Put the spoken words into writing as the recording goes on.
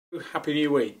Happy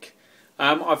New Week.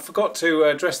 I forgot to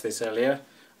address this earlier,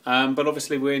 but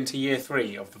obviously we're into year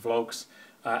 3 of the vlogs.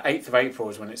 8th of April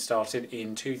is when it started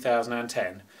in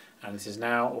 2010, and this is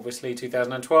now obviously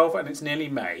 2012, and it's nearly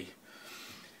May,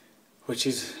 which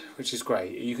is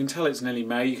great. You can tell it's nearly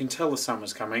May. You can tell the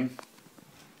summer's coming.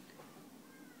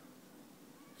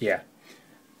 Yeah,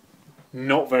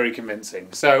 not very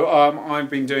convincing. So I've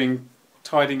been doing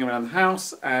tidying around the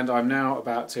house, and I'm now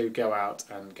about to go out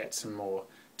and get some more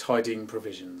tidying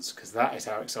provisions, because that is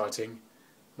how exciting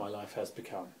my life has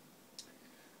become.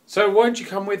 So won't you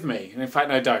come with me? And in fact,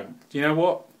 no, don't. You know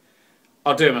what?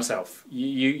 I'll do it myself.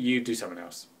 You do something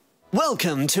else.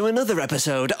 Welcome to another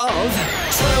episode of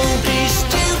Toby's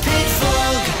Stupid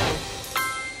Vlog.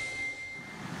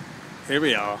 Here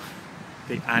we are,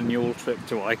 the annual trip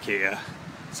to Ikea.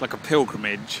 It's like a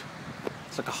pilgrimage.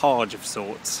 It's like a Hajj of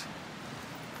sorts.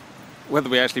 Whether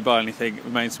we actually buy anything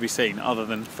remains to be seen, other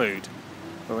than food.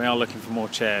 But we are looking for more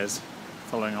chairs,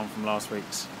 following on from last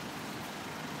week's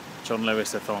John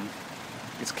Lewis-a-thon.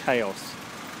 It's chaos.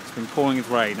 It's been pouring with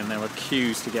rain and there are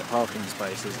queues to get parking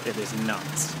spaces. It is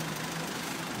nuts.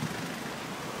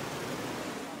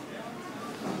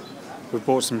 We've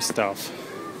bought some stuff.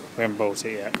 We haven't bought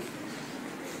it yet.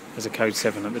 There's a code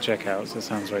 7 at the checkout, so it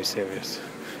sounds very serious.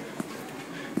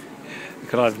 It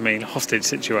could either mean a hostage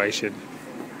situation.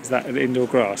 Is that an indoor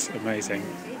grass? Amazing.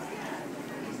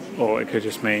 Or it could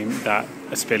just mean that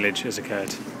a spillage has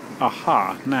occurred.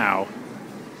 Aha, now.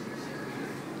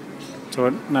 So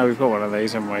now we've got one of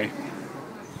these, haven't we?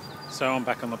 So I'm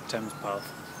back on the Thames path.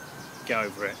 Get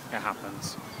over it, it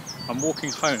happens. I'm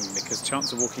walking home because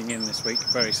chance of walking in this week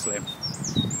very slim.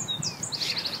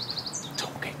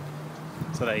 Talking.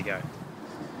 So there you go.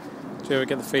 Do you ever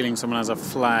get the feeling someone has a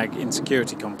flag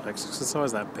insecurity complex? It's the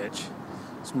size of that bitch.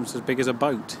 It's almost as big as a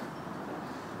boat.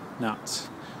 Nuts.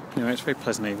 Anyway, it's a very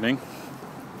pleasant evening,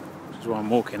 which is why I'm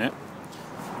walking it.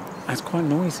 And it's quite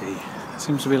noisy. There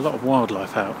seems to be a lot of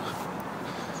wildlife out.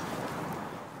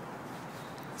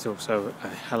 There's also a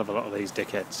hell of a lot of these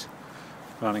dickheads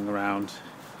running around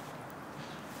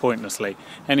pointlessly.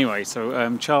 Anyway,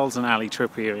 so Charles and Ali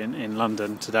Trippy are in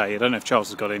London today. I don't know if Charles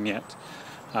has got in yet.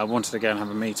 I wanted to go and have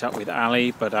a meet up with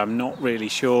Ali, but I'm not really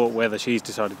sure whether she's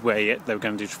decided where yet. They were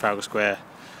going to do Trafalgar Square.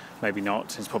 Maybe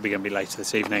not. It's probably going to be later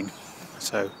this evening.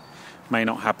 So, may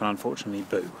not happen, unfortunately.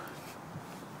 Boo.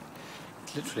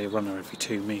 It's literally a runner every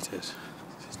 2 metres.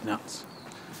 This is nuts.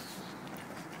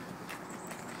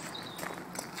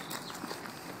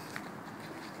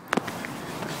 Do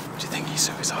you think he's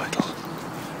suicidal?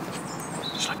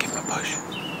 Should I give him a push?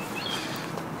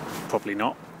 Probably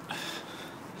not.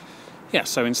 Yeah,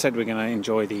 so instead we're going to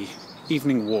enjoy the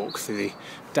evening walk through the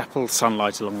dappled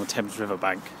sunlight along the Thames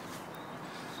riverbank.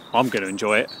 I'm going to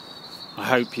enjoy it. I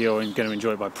hope you're going to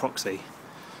enjoy it by proxy.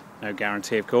 No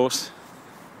guarantee, of course.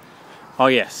 Oh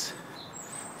yes,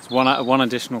 there's one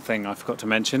additional thing I forgot to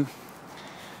mention,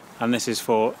 and this is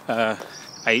for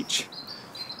H,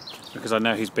 because I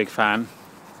know he's a big fan.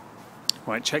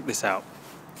 Right, check this out.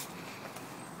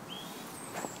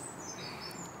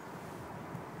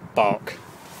 Bark.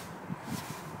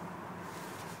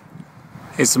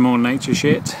 Here's some more nature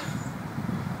shit.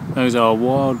 Those are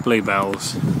wild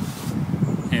bluebells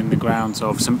in the grounds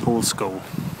of St Paul's School.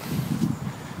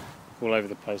 All over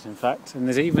the place, in fact. And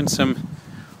there's even some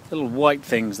little white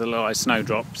things that look like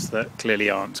snowdrops that clearly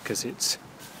aren't, because it's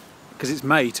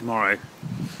May tomorrow.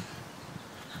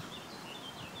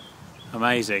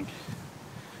 Amazing.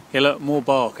 Here, look, more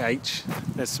bark, H.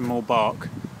 There's some more bark.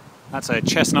 That's a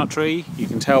chestnut tree. You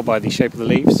can tell by the shape of the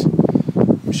leaves.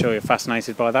 I'm sure you're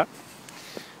fascinated by that.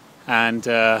 And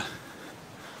that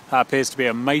appears to be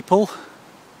a maple.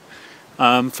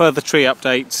 Further tree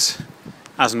updates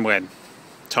as and when,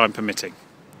 time permitting.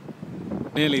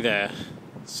 Nearly there,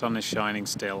 the sun is shining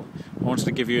still. I wanted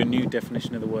to give you a new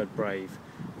definition of the word brave.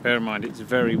 Bear in mind it's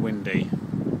very windy.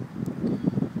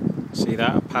 See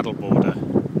that? A paddle boarder.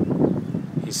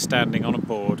 He's standing on a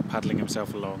board, paddling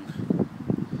himself along.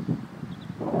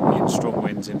 In strong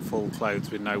winds, in full clothes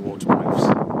with no waterproofs.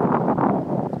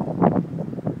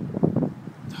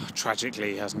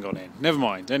 Tragically, he hasn't gone in. Never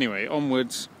mind. Anyway,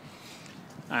 onwards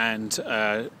and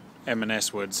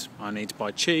M&S wards. I need to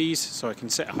buy cheese so I can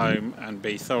sit at home and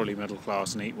be thoroughly middle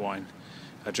class and eat wine.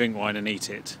 Drink wine and eat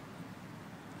it.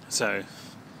 So,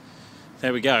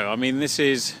 there we go. I mean, this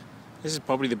is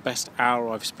probably the best hour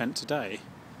I've spent today.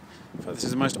 This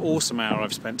is the most awesome hour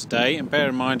I've spent today. And bear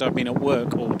in mind, I've been at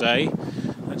work all day.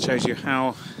 That shows you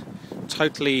how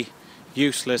totally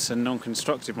useless and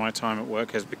non-constructive my time at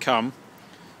work has become.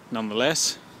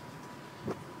 Nonetheless,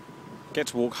 get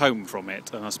to walk home from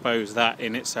it, and I suppose that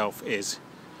in itself is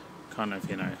kind of,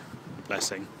 you know, a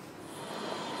blessing.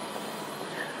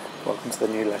 Welcome to the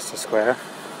new Leicester Square,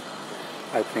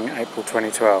 opening April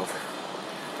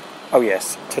 2012. Oh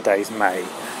yes, today's May,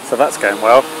 so that's going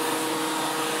well.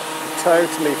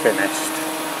 Totally finished.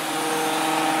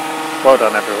 Well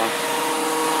done everyone,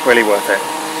 really worth it.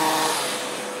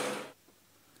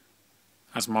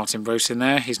 That's Martin Bruce in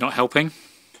there, he's not helping.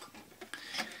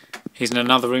 He's in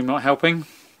another room not helping.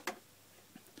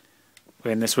 We're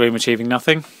in this room achieving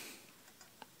nothing.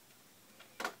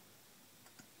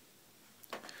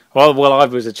 Well, I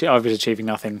was achieving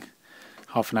nothing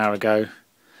half an hour ago,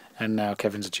 and now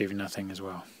Kevin's achieving nothing as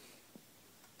well.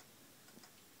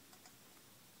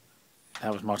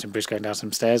 That was Martin Bruce going down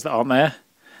some stairs that aren't there.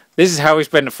 This is how we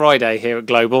spend a Friday here at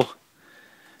Global.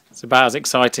 It's about as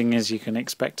exciting as you can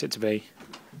expect it to be.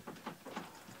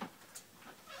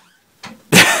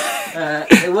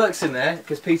 It works in there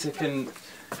because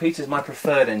Peter's my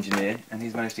preferred engineer, and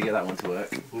he's managed to get that one to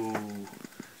work. Ooh.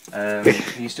 Are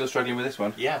you still struggling with this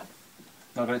one? Yeah.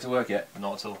 Not got it to work yet?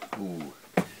 Not at all. Ooh.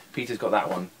 Peter's got that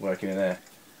one working in there.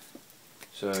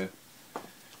 So,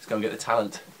 let's go and get the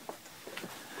talent.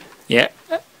 Yeah.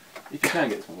 If you can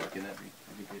get this one working, that'd be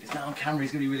good. It's now on camera,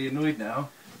 he's going to be really annoyed now.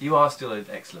 You are still an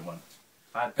excellent one.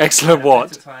 Excellent I what?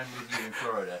 had a better time with you in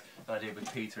Florida than I did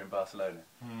with Peter in Barcelona.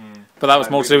 But that was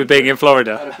more to do with being in I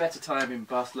Florida. had a better time in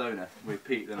Barcelona with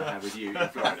Pete than I had with you in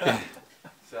Florida.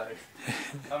 So,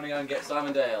 I'm going to go and get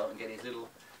Simon Dale and get his little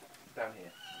down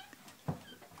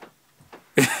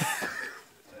here.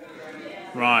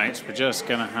 Right, we're just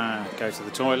going to go to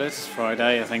the toilet. It's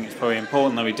Friday. I think it's probably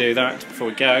important that we do that before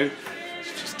we go.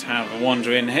 Just have a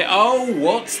wander in here. Oh,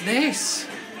 what's this?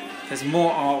 There's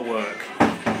more artwork.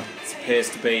 This appears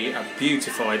to be a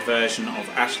beautified version of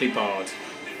Ashley Bard.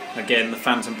 Again, the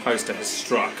Phantom poster has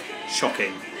struck.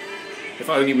 Shocking. If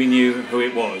only we knew who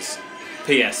it was.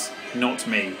 P.S. Not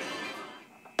me.